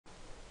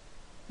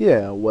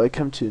Yeah,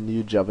 welcome to a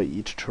new Java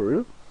EE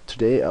tutorial.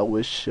 Today I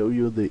will show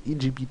you the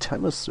EJB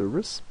Timer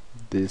Service.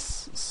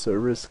 This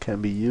service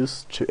can be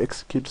used to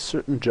execute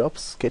certain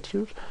jobs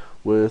scheduled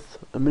with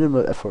a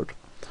minimal effort.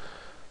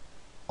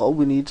 All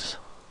we need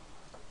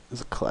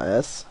is a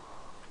class.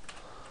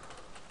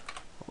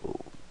 I'll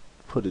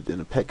put it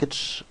in a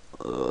package.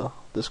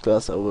 This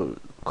class I will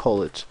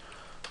call it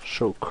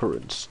show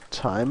current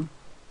time.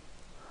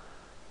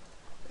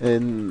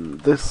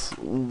 And this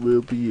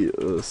will be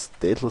a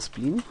stateless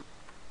bean.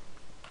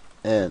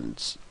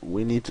 And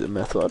we need a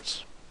method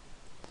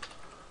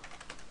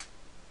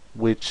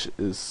which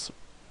is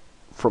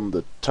from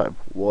the type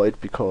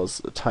void,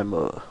 because a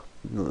timer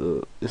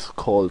is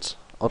called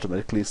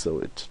automatically, so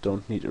it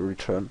don't need a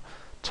return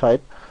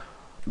type.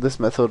 This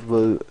method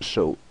will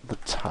show the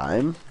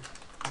time,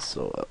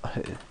 so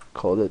I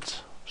call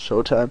it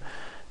show time,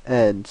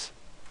 and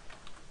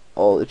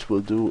all it will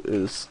do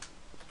is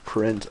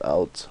print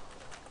out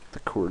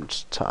the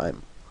current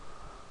time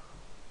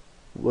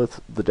with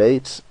the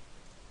date.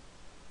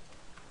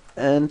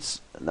 And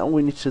now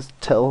we need to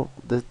tell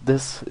that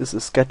this is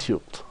a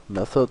scheduled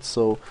method,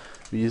 so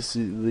we use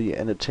the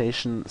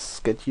annotation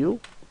schedule,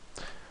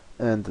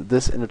 and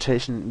this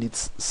annotation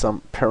needs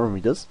some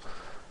parameters.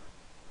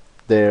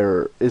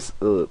 There is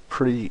a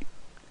pretty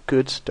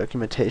good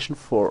documentation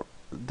for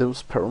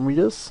those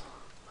parameters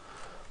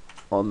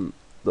on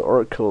the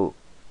Oracle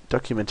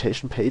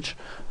documentation page.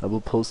 I will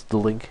post the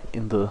link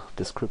in the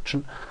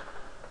description.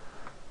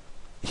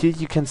 Here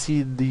you can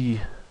see the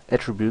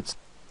attributes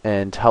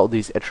and how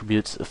these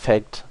attributes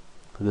affect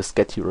the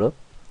scheduler.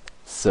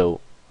 So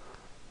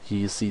here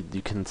you see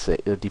you can say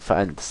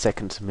define the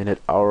second,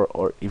 minute, hour,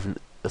 or even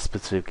a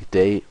specific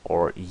day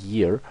or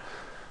year.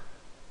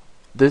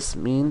 This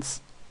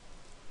means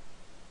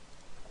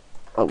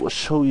I will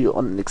show you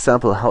on an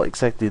example how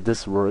exactly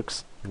this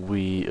works.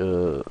 We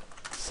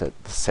set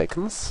the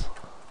seconds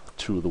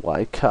to the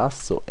wildcast,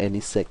 so any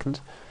second,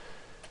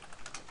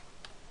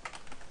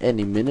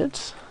 any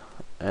minute,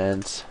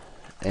 and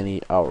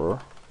any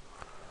hour,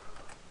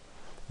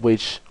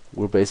 which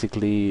will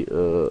basically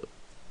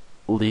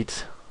lead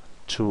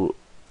to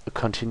a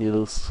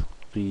continuous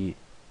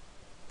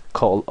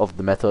call of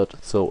the method.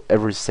 So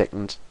every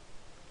second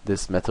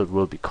this method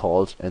will be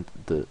called and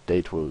the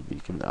date will be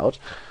given out.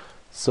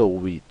 So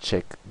we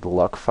check the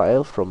log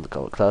file from the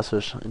class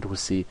and we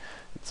see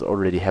it's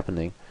already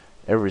happening.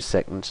 Every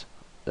second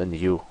a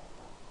new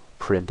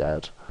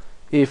printout.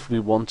 If we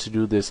want to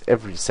do this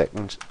every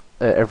second,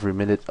 every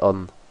minute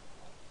on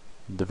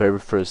the very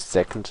first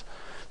second,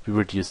 we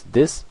reduce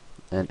this,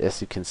 and as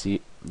you can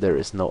see there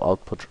is no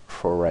output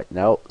for right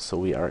now, so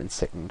we are in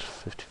second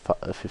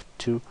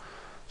 52.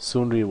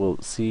 Soon we will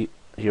see,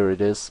 here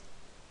it is,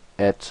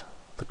 at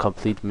the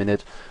complete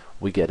minute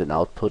we get an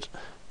output,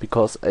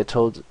 because I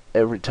told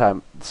every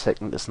time the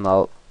second is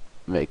null,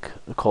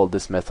 call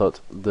this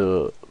method.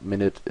 The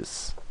minute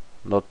is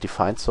not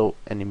defined, so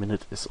any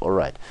minute is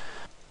alright.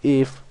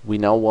 If we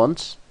now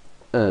want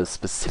a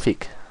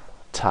specific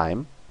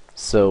time,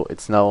 so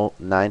it's now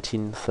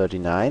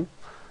 1939,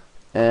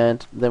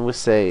 and then we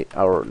say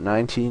our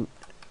 19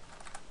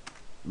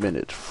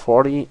 minute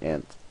 40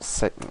 and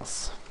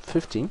seconds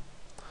 15,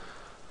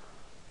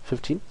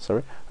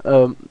 sorry.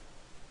 I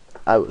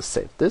will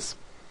save this,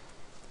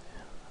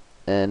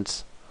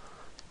 and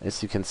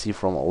as you can see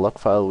from our log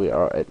file we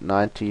are at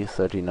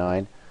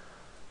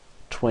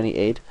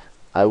 19:39:28.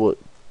 I will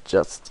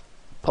just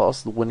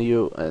pause the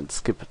video and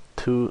skip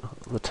to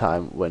the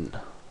time when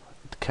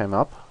it came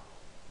up,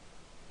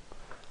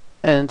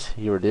 and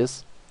here it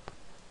is.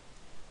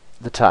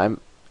 The time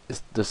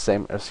is the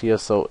same as here,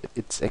 so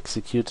it's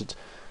executed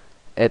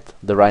at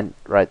the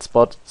right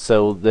spot.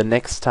 So the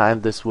next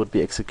time this would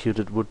be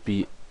executed would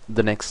be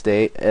the next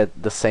day at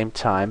the same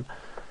time.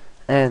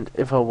 And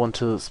if I want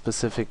to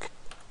specific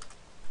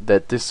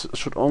that this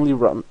should only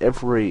run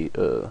every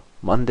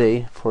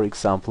Monday, for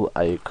example,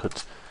 I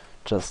could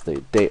just say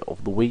day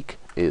of the week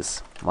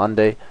is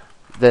Monday,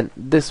 then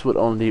this would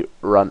only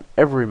run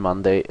every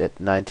Monday at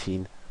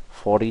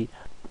 1940.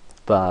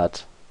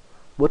 But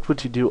what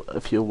would you do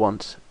if you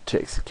want to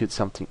execute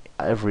something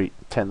every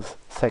 10th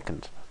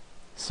second?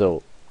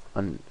 So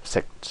on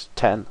second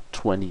 10,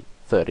 20,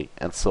 30,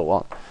 and so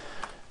on.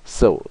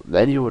 So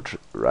then you would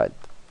write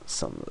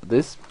some of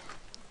this.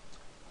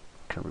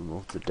 Can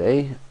remove the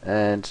day,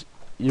 and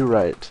you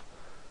write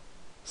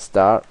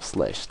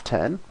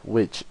 */10,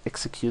 which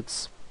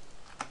executes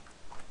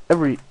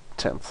every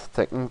 10th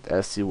second,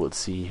 as you will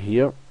see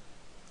here.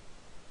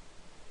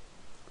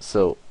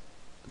 So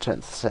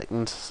 10th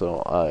second,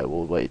 so I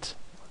will wait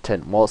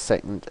 10 more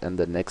seconds, and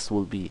the next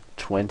will be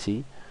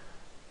 20.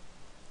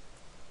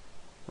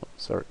 Oh,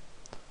 sorry,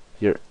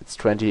 here it's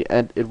 20,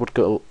 and it would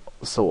go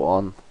so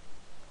on.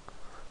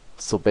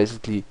 So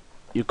basically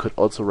you could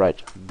also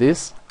write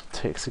this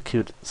to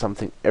execute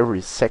something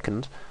every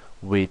second,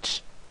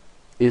 which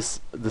is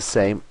the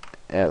same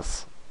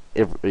as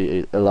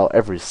allow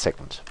every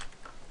second.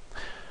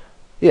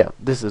 Yeah,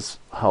 this is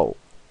how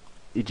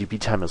EJB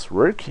timers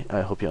work.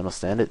 I hope you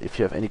understand it. If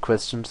you have any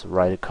questions,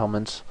 write a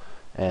comment,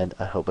 and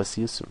I hope I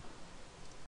see you soon.